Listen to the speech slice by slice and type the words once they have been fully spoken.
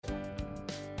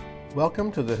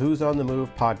Welcome to the Who's on the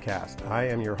Move podcast. I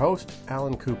am your host,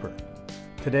 Alan Cooper.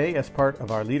 Today, as part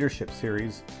of our leadership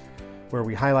series, where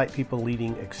we highlight people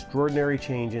leading extraordinary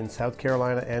change in South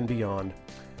Carolina and beyond,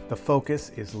 the focus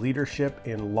is leadership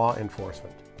in law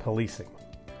enforcement, policing.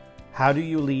 How do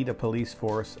you lead a police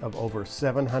force of over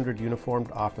 700 uniformed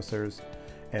officers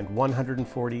and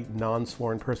 140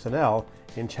 non-sworn personnel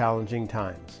in challenging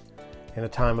times? In a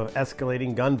time of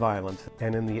escalating gun violence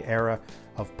and in the era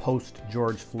of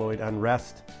post-George Floyd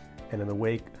unrest and in the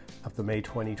wake of the May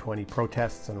 2020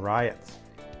 protests and riots.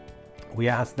 We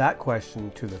asked that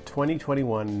question to the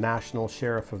 2021 National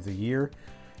Sheriff of the Year,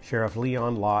 Sheriff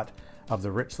Leon Lott of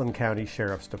the Richland County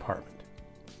Sheriff's Department.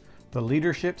 The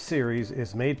Leadership Series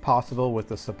is made possible with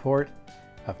the support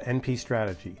of NP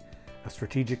Strategy, a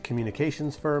strategic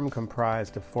communications firm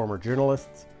comprised of former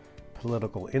journalists,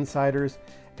 political insiders,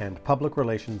 and public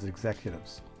relations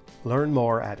executives. Learn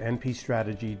more at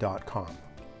npstrategy.com.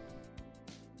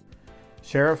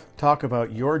 Sheriff, talk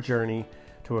about your journey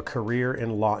to a career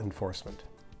in law enforcement.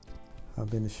 I've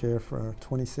been a sheriff for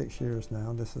 26 years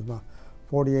now. This is my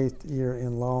 48th year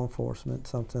in law enforcement,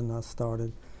 something I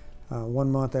started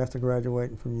 1 month after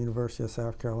graduating from the University of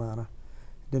South Carolina.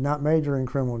 Did not major in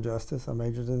criminal justice. I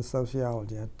majored in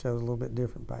sociology. I chose a little bit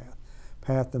different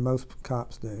path than most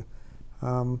cops do.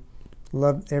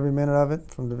 Loved every minute of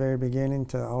it from the very beginning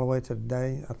to all the way to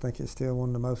today. I think it's still one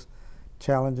of the most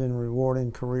challenging and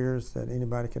rewarding careers that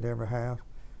anybody could ever have.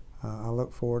 I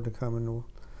look forward to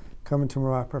coming to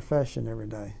my profession every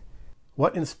day.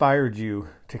 What inspired you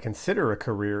to consider a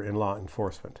career in law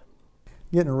enforcement?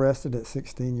 Getting arrested at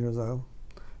 16 years old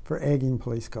for egging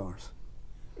police cars.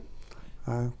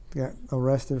 I got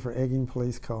arrested for egging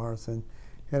police cars and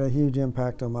had a huge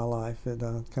impact on my life. It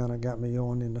kind of got me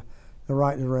on in the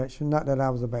right direction. Not that I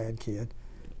was a bad kid.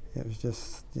 It was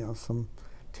just, some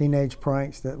teenage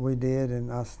pranks that we did, and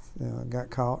I got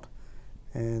caught.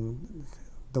 And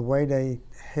the way they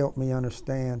helped me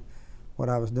understand what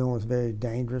I was doing was very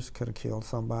dangerous, could have killed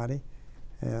somebody.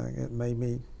 It made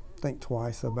me think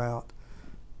twice about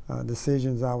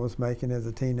decisions I was making as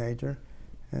a teenager.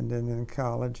 And then in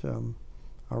college,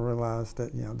 I realized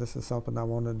that, this is something I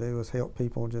wanted to do, is help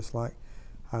people just like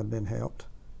I'd been helped.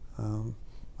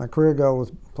 My career goal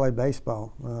was play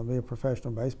baseball, be a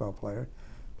professional baseball player.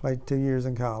 Played 2 years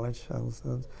in college.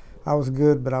 I was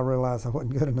good, but I realized I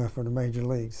wasn't good enough for the major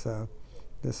leagues, so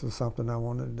this was something I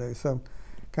wanted to do. So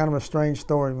kind of a strange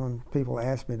story when people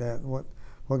ask me that, what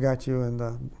got you in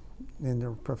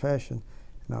the profession?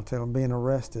 And I'll tell them being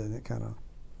arrested, and it kind of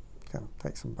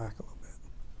takes them back a little bit.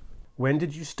 When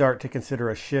did you start to consider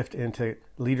a shift into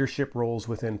leadership roles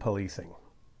within policing?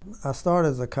 I started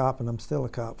as a cop, and I'm still a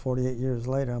cop. 48 years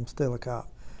later, I'm still a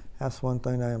cop. That's one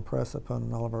thing I impress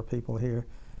upon all of our people here.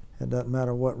 It doesn't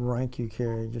matter what rank you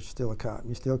carry, you're still a cop.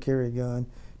 You still carry a gun,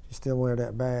 you still wear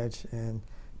that badge, and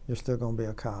you're still going to be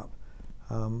a cop.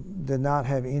 Did not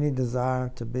have any desire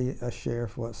to be a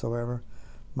sheriff whatsoever.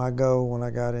 My goal when I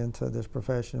got into this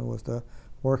profession was to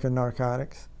work in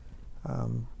narcotics,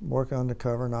 work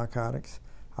undercover narcotics.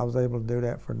 I was able to do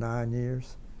that for 9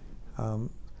 years.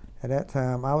 At that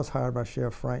time, I was hired by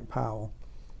Sheriff Frank Powell,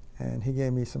 and he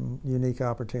gave me some unique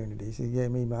opportunities. He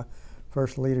gave me my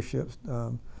first leadership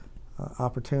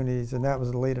opportunities, and that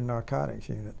was to lead a narcotics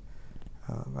unit.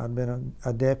 I'd been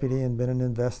a deputy and been an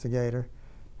investigator,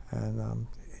 and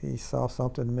he saw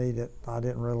something in me that I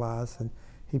didn't realize, and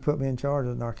he put me in charge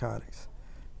of the narcotics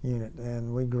unit,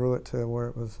 and we grew it to where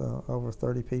it was over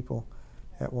 30 people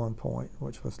at one point,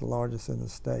 which was the largest in the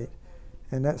state.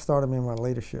 And that started me on my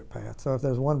leadership path. So if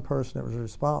there's one person that was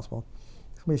responsible,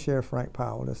 it's going to be Sheriff Frank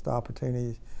Powell. It's the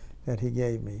opportunities that he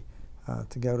gave me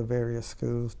to go to various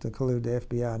schools, to include the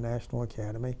FBI National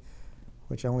Academy,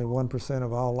 which only 1%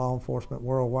 of all law enforcement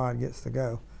worldwide gets to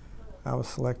go. I was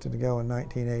selected to go in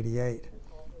 1988.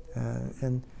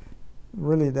 And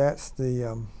really that's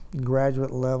the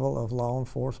graduate level of law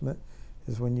enforcement,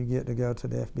 is when you get to go to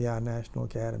the FBI National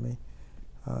Academy.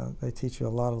 They teach you a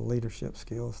lot of leadership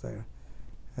skills there.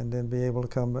 And then be able to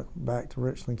come back to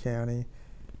Richland County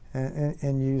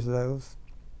and use those,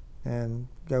 and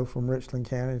go from Richland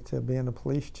County to being a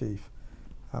police chief.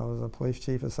 I was a police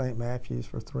chief of St. Matthews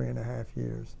for 3.5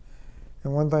 years.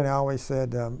 And one thing I always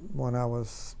said when I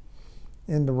was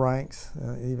in the ranks,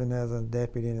 even as a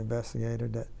deputy and investigator,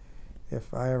 that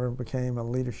if I ever became a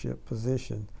leadership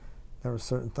position, there were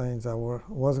certain things I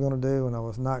was going to do and I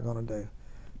was not going to do.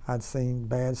 I'd seen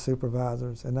bad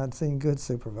supervisors and I'd seen good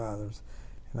supervisors.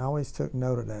 And I always took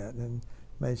note of that and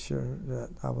made sure that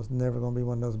I was never going to be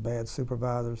one of those bad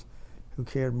supervisors who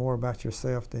cared more about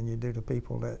yourself than you do the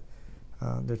people that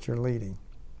you're leading.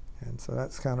 And so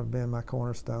that's kind of been my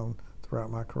cornerstone throughout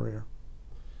my career.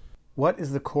 What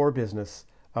is the core business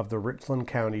of the Richland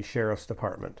County Sheriff's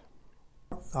Department?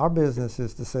 Our business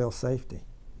is to sell safety.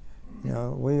 You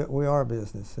know, we are a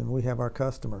business, and we have our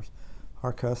customers.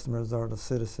 Our customers are the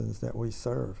citizens that we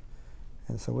serve.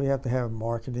 And so we have to have a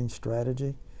marketing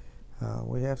strategy.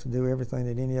 We have to do everything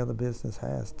that any other business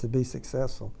has to be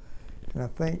successful. And I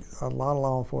think a lot of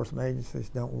law enforcement agencies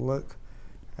don't look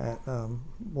at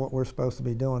what we're supposed to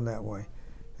be doing that way.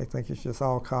 They think it's just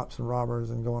all cops and robbers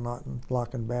and going out and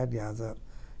locking bad guys up.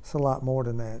 It's a lot more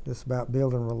than that. It's about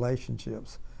building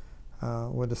relationships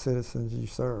with the citizens you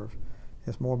serve.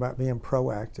 It's more about being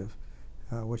proactive,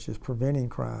 which is preventing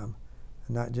crime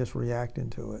and not just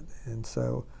reacting to it. And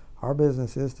so our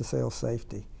business is to sell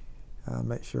safety,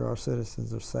 make sure our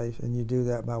citizens are safe, and you do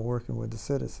that by working with the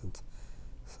citizens.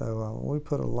 So we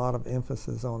put a lot of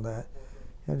emphasis on that.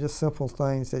 You know, just simple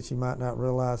things that you might not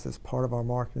realize as part of our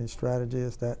marketing strategy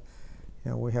is that, you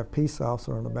know, we have peace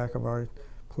officer on the back of our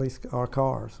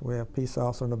cars. We have peace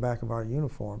officer on the back of our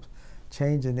uniforms,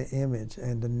 changing the image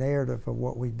and the narrative of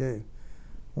what we do.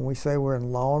 When we say we're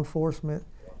in law enforcement,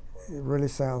 it really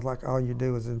sounds like all you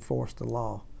do is enforce the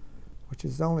law, which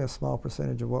is only a small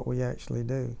percentage of what we actually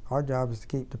do. Our job is to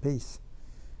keep the peace,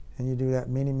 and you do that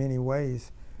many, many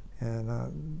ways,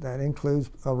 and that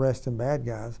includes arresting bad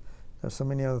guys. There's so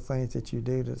many other things that you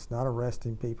do that's not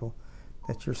arresting people,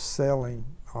 that you're selling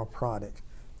our product,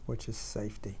 which is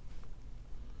safety.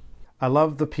 I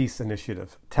love the Peace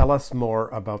Initiative. Tell us more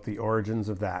about the origins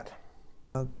of that.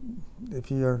 If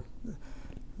you're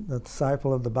the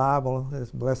disciple of the Bible,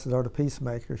 it's blessed are the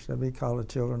peacemakers, they'll be called the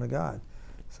children of God.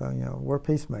 So, you know, we're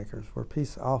peacemakers, we're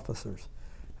peace officers,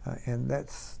 and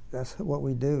that's what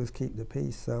we do is keep the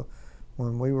peace. So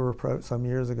when we were approached some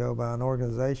years ago by an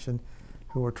organization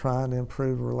who were trying to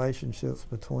improve relationships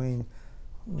between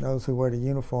those who wear the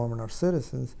uniform and our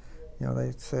citizens, you know,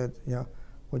 they said, you know,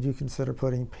 would you consider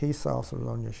putting peace officers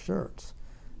on your shirts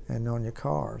and on your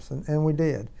cars? And we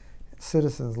did.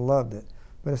 Citizens loved it.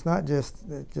 But it's not just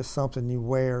something you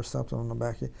wear, something on the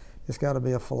back of you. It's got to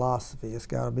be a philosophy. It's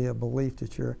got to be a belief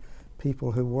that your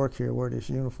people who work here, wear this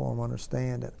uniform,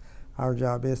 understand that our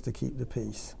job is to keep the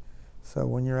peace. So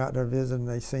when you're out there visiting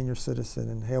a senior citizen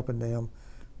and helping them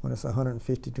when it's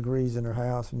 150 degrees in their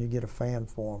house and you get a fan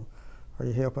for them, or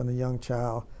you're helping a young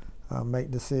child make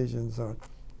decisions, or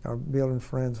building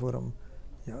friends with them,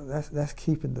 you know, that's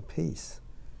keeping the peace.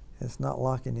 It's not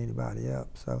locking anybody up.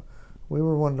 So we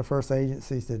were one of the first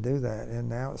agencies to do that, and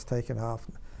now it's taken off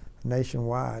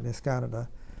nationwide. It's kind of the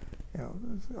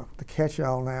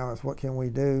catch-all now is what can we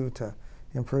do to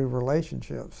improve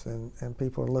relationships, and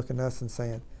people are looking at us and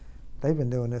saying, they've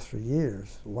been doing this for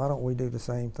years. Why don't we do the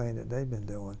same thing that they've been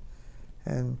doing?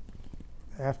 And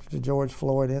after the George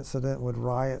Floyd incident with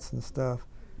riots and stuff,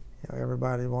 you know,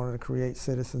 everybody wanted to create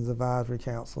citizens advisory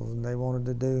councils, and they wanted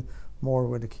to do more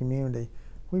with the community.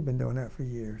 We've been doing that for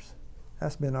years.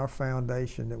 That's been our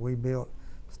foundation that we built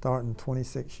starting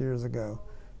 26 years ago.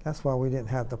 That's why we didn't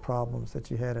have the problems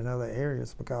that you had in other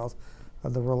areas, because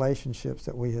of the relationships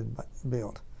that we had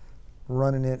built,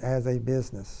 running it as a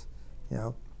business. You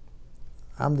know,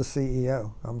 I'm the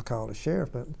CEO. I'm called a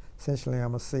sheriff, but essentially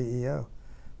I'm a CEO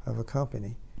of a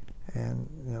company, and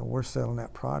you know, we're selling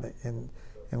that product, and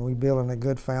we building a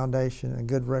good foundation, a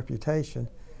good reputation,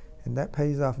 and that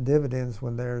pays off dividends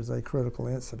when there's a critical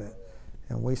incident.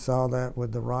 And we saw that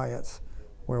with the riots,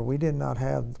 where we did not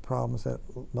have the problems that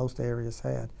most areas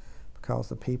had, because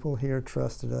the people here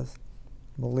trusted us,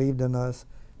 believed in us,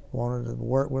 wanted to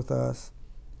work with us,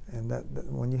 and that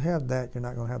when you have that, you're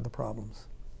not going to have the problems.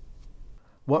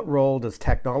 What role does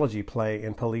technology play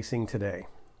in policing today?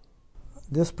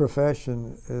 This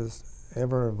profession is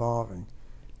ever evolving.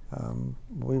 I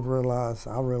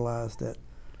realized that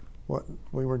what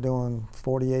we were doing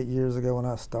 48 years ago when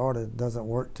I started doesn't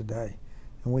work today,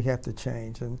 and we have to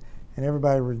change. And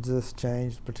everybody resists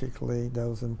change, particularly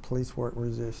those in police work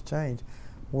resist change.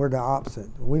 We're the opposite.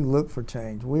 We look for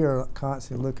change. We are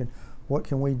constantly looking, what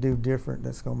can we do different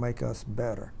that's going to make us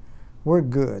better? We're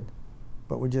good,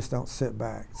 but we just don't sit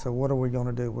back. So what are we going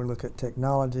to do? We look at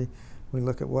technology. We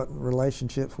look at what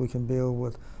relationships we can build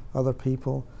with other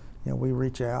people. You know, we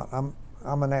reach out.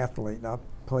 I'm an athlete. I've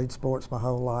played sports my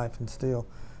whole life and still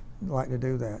like to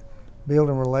do that.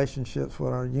 Building relationships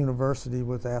with our university,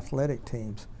 with athletic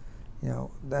teams. You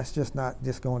know, that's just not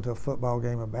just going to a football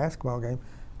game or basketball game.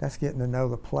 That's getting to know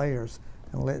the players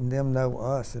and letting them know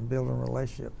us and building a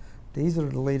relationship. These are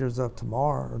the leaders of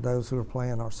tomorrow, or those who are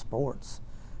playing our sports.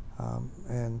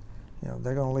 And you know,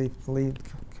 they're going to lead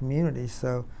communities.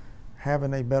 So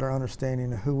having a better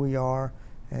understanding of who we are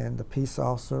and the peace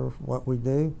officer, what we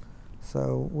do,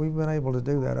 So we've been able to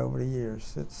do that over the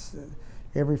years. It's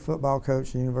every football coach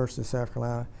at the University of South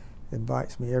Carolina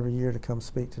invites me every year to come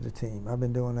speak to the team. I've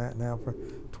been doing that now for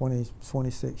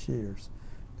 26 years.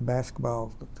 The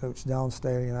basketball coach, Dawn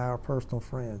Staley, and I are personal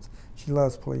friends. She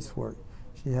loves police work.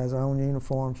 She has her own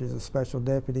uniform. She's a special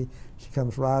deputy. She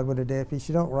comes ride with a deputy.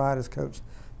 She don't ride as Coach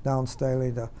Dawn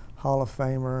Staley, the Hall of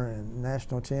Famer and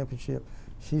national championship.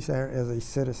 She's there as a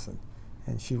citizen,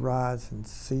 and she rides and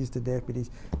sees the deputies,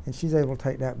 and she's able to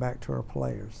take that back to her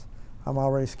players. I'm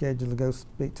already scheduled to go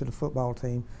speak to the football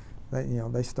team.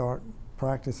 They start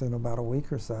practice in about a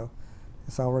week or so.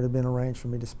 It's already been arranged for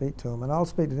me to speak to them, and I'll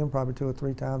speak to them probably 2 or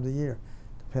 3 times a year,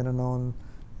 depending on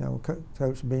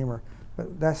Coach Beamer.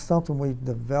 But that's something we've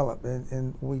developed,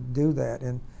 and we do that.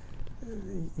 And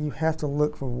you have to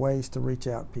look for ways to reach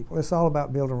out to people. It's all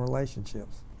about building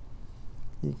relationships.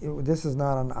 This is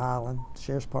not an island.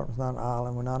 Sheriff's Department's not an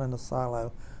island. We're not in a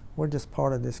silo. We're just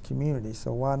part of this community.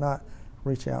 So why not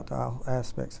reach out to all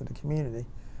aspects of the community?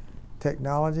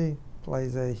 Technology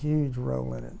plays a huge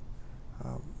role in it.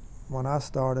 When I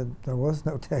started, there was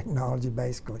no technology,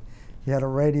 basically. You had a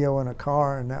radio in a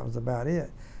car, and that was about it.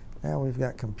 Now we've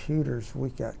got computers,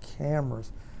 we've got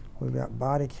cameras, we've got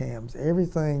body cams.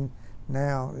 Everything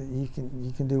now you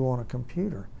can do on a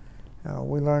computer.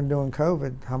 We learned during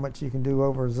COVID how much you can do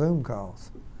over Zoom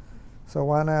calls. So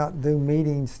why not do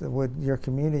meetings with your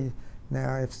community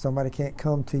now? If somebody can't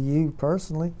come to you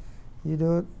personally, you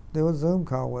do a Zoom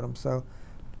call with them. So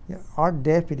our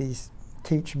deputies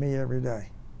teach me every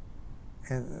day.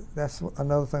 And that's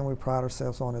another thing we pride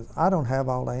ourselves on is I don't have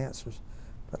all the answers,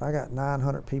 but I got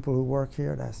 900 people who work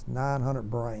here. That's 900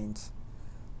 brains.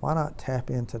 Why not tap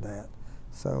into that?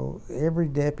 So every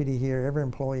deputy here, every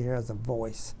employee here has a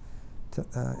voice,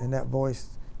 and that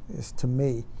voice is to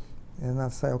me. And I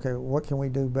say, okay, what can we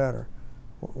do better?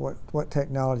 What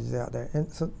technology is out there?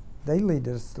 And so they lead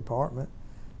this department.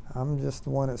 I'm just the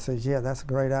one that says, yeah, that's a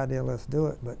great idea, let's do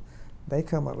it. But they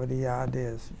come up with the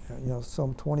ideas.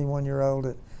 Some 21-year-old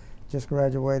that just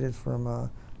graduated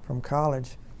from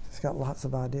college has got lots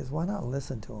of ideas. Why not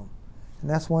listen to them? And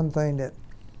that's one thing that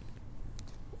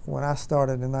when I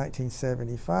started in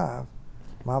 1975,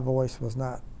 my voice was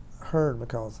not heard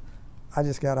because I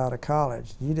just got out of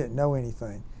college. You didn't know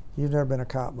anything. You've never been a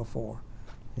cop before.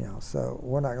 So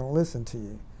we're not going to listen to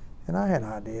you. And I had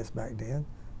ideas back then.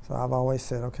 So I've always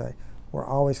said, okay, we're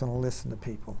always going to listen to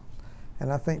people.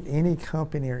 And I think any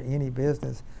company or any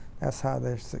business, that's how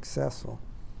they're successful.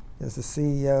 Is the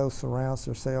CEO surrounds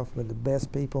herself with the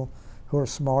best people who are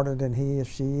smarter than he or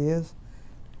she is,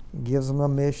 gives them a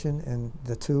mission and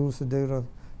the tools to do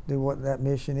what that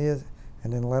mission is,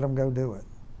 and then let them go do it.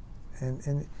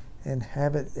 And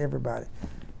have it everybody.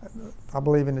 I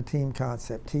believe in the team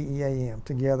concept, TEAM,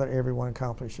 together everyone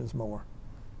accomplishes more.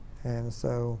 And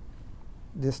so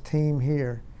this team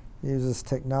here uses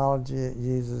technology, it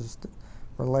uses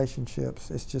relationships.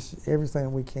 It's just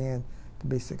everything we can to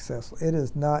be successful. It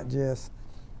is not just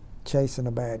chasing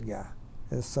a bad guy.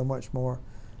 It's so much more,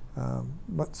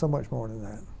 but so much more than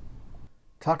that.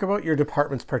 Talk about your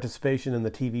department's participation in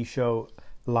the TV show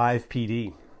Live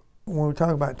PD. When we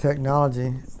talk about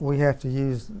technology, we have to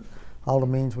use all the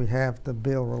means we have to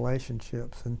build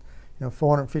relationships. And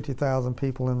 450,000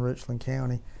 people in Richland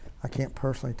County, I can't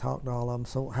personally talk to all of them.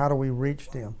 So how do we reach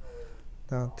them?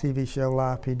 The TV show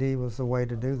Live PD was the way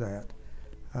to do that.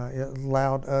 It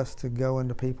allowed us to go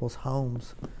into people's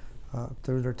homes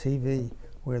through their TV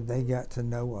where they got to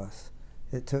know us.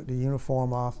 It took the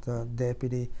uniform off the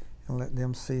deputy and let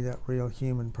them see that real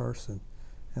human person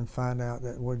and find out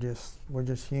that we're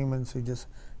just humans who just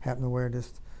happen to wear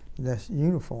this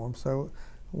uniform. So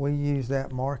we use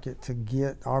that market to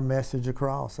get our message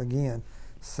across. Again,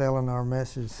 selling our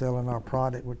message, selling our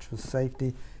product, which was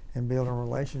safety and building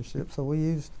relationships. So we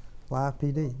used Live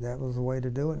PD. That was the way to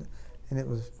do it, and it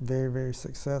was very, very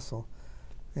successful.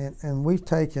 And we've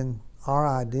taken our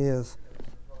ideas,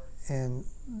 and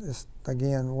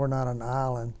again, we're not an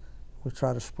island. We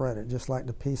try to spread it, just like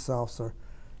the peace officer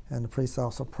and the peace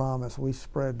officer promise. We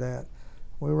spread that.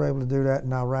 We were able to do that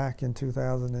in Iraq in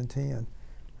 2010,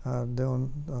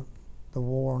 during the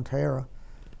war on terror.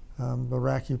 The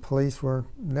Iraqi police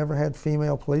never had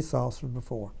female police officers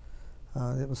before.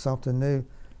 It was something new.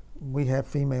 We have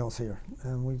females here,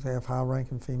 and we have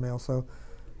high-ranking females. So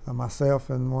myself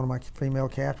and one of my female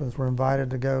captains were invited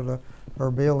to go to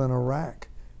Erbil in Iraq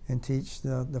and teach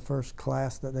the first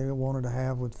class that they wanted to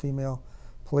have with female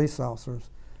police officers.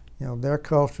 Their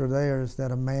culture there is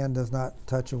that a man does not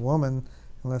touch a woman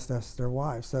unless that's their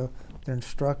wife. So their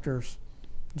instructors,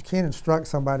 you can't instruct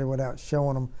somebody without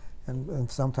showing them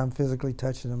and sometimes physically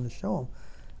touching them to show them.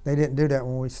 They didn't do that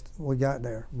when we got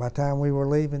there. By the time we were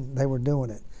leaving, they were doing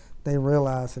it. They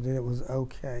realized that it was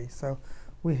okay. So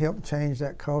we helped change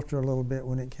that culture a little bit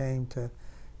when it came to,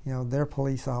 their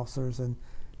police officers, and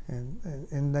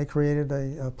they created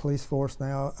a police force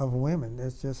now of women.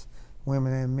 It's just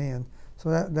women and men. So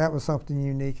that was something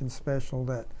unique and special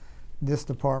that this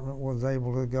department was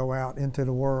able to go out into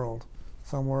the world,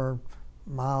 somewhere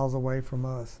miles away from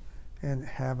us, and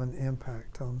have an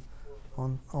impact on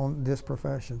this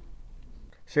profession.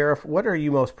 Sheriff, what are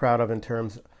you most proud of in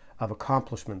terms of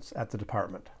accomplishments at the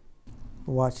department?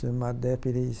 Watching my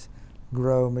deputies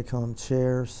grow and become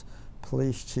chairs,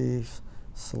 police chiefs,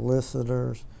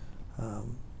 solicitors,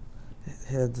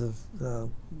 heads of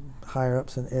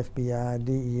higher-ups in FBI,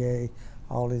 DEA,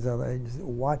 all these other agencies,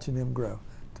 watching them grow.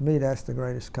 To me, that's the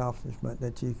greatest accomplishment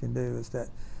that you can do, is that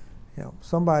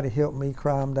somebody helped me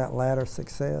climb that ladder of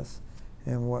success,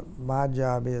 and what my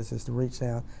job is to reach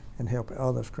down and help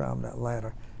others climb that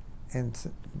ladder. And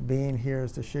being here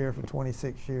as the sheriff for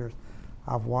 26 years,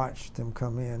 I've watched them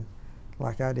come in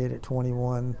like I did at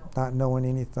 21, not knowing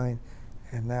anything,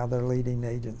 and now they're leading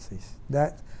agencies.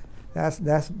 That's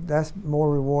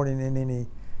more rewarding than any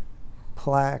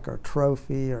plaque or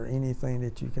trophy or anything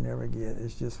that you can ever get.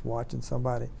 It's just watching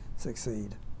somebody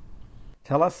succeed.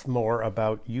 Tell us more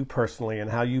about you personally and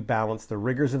how you balance the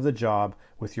rigors of the job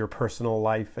with your personal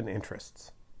life and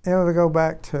interests. To go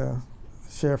back to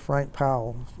Sheriff Frank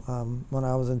Powell, when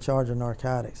I was in charge of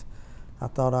narcotics, I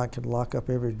thought I could lock up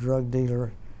every drug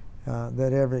dealer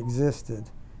that ever existed,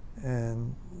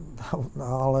 and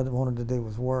all I wanted to do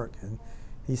was work. And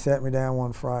he sat me down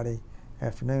one Friday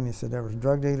afternoon. He said, there was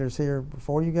drug dealers here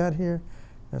before you got here.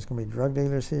 There's going to be drug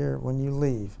dealers here when you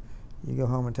leave. You go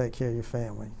home and take care of your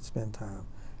family, spend time.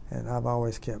 And I've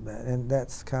always kept that. And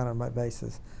that's kind of my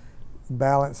basis,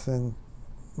 balancing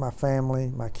my family,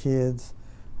 my kids,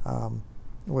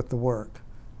 with the work.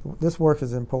 This work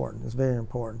is important. It's very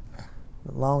important.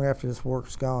 But long after this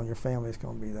work's gone, your family's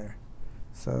going to be there.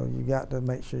 So you got to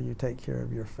make sure you take care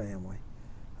of your family.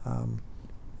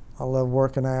 I love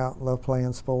working out, love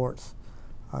playing sports.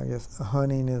 I guess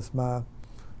hunting is my,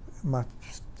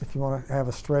 if you want to have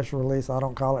a stress release, I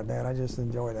don't call it that, I just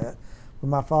enjoy that. But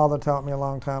my father taught me a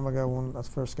long time ago when I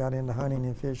first got into hunting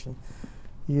and fishing,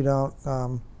 you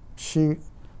don't shoot,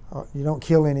 you don't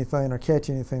kill anything or catch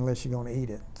anything unless you're going to eat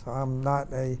it. So I'm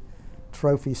not a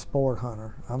trophy sport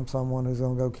hunter. I'm someone who's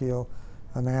going to go kill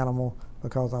an animal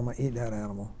because I'm going to eat that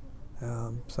animal.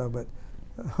 But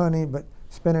hunting, but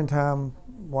spending time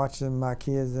watching my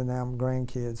kids and now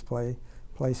grandkids play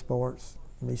sports,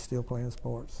 me still playing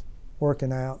sports,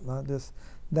 working out, not just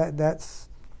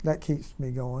that keeps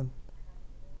me going.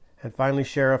 And finally,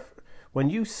 Sheriff, when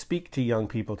you speak to young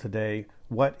people today,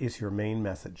 what is your main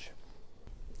message?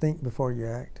 Think before you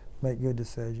act. Make good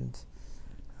decisions.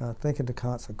 Think of the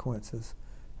consequences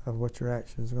of what your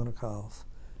actions are going to cause.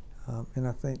 And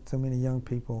I think so many young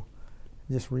people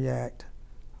just react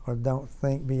or don't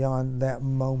think beyond that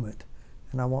moment.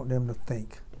 And I want them to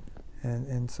think.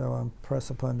 And so I'm press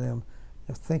upon them,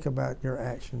 think about your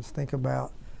actions. Think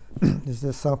about, is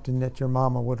this something that your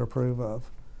mama would approve of?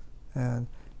 And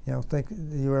think,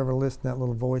 do you ever listen to that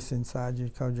little voice inside you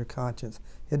called your conscience?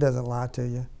 It doesn't lie to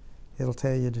you. It'll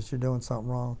tell you that you're doing something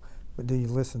wrong, but do you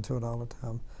listen to it all the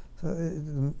time? So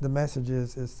the message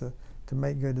is to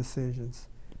make good decisions.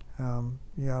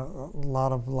 You got a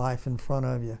lot of life in front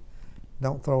of you.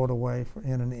 Don't throw it away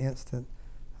in an instant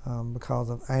because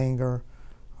of anger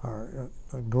or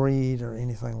greed or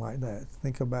anything like that.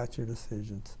 Think about your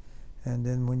decisions. And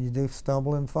then when you do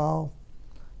stumble and fall,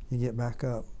 you get back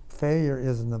up. Failure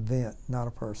is an event, not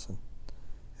a person,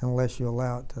 unless you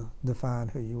allow it to define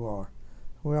who you are.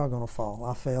 We're all going to fall.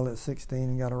 I failed at 16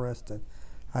 and got arrested.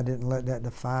 I didn't let that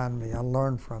define me. I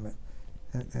learned from it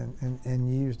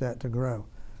and used that to grow.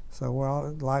 So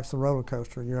life's a roller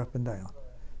coaster. You're up and down.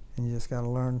 And you just got to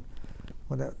learn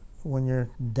when you're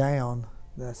down,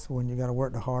 that's when you got to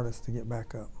work the hardest to get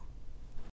back up.